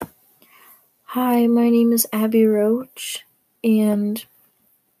Hi, my name is Abby Roach, and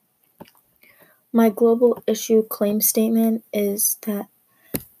my global issue claim statement is that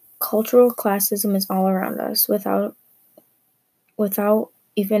cultural classism is all around us without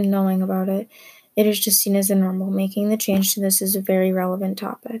even knowing about it. It is just seen as a normal. Making the change to this is a very relevant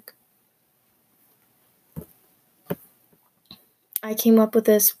topic. I came up with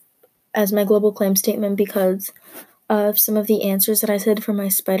this as my global claim statement because of some of the answers that I said for my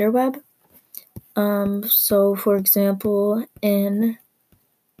spider web. So for example, in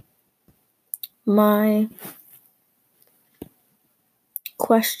my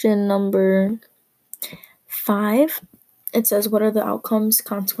question number 5, it says, what are the outcomes,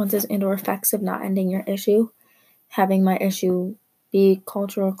 consequences, and/or effects of not ending your issue? Having my issue be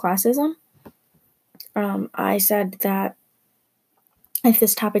cultural classism. I said that if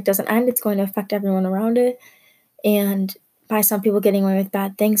this topic doesn't end, it's going to affect everyone around it, and by some people getting away with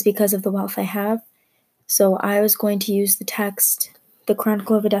bad things because of the wealth I have. So I was going to use the text, The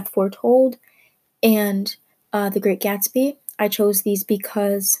Chronicle of a Death Foretold, and The Great Gatsby. I chose these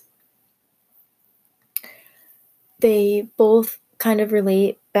because they both kind of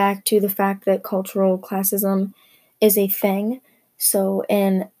relate back to the fact that cultural classism is a thing. So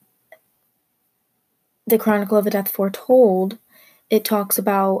in The Chronicle of a Death Foretold, it talks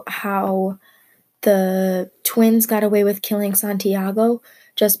about how the twins got away with killing Santiago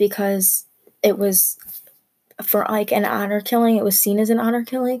just because it was for like an honor killing. It was seen as an honor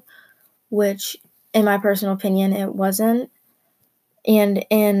killing, which in my personal opinion, it wasn't. And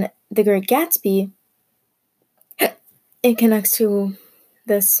in The Great Gatsby, it connects to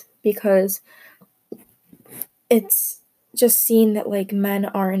this because it's just seen that like men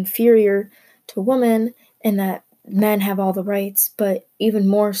are inferior to women and that men have all the rights, but even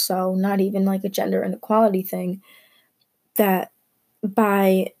more so, not even like a gender inequality thing, that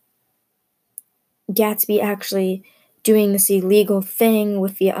by Gatsby actually doing this illegal thing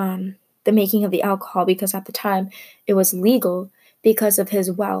with the making of the alcohol, because at the time it was legal, because of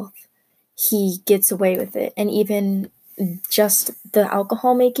his wealth, he gets away with it. And even just the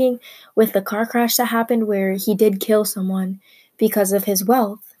alcohol making with the car crash that happened where he did kill someone because of his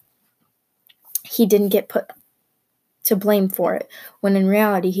wealth, he didn't get put to blame for it, when in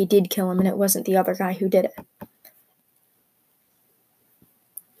reality he did kill him and it wasn't the other guy who did it.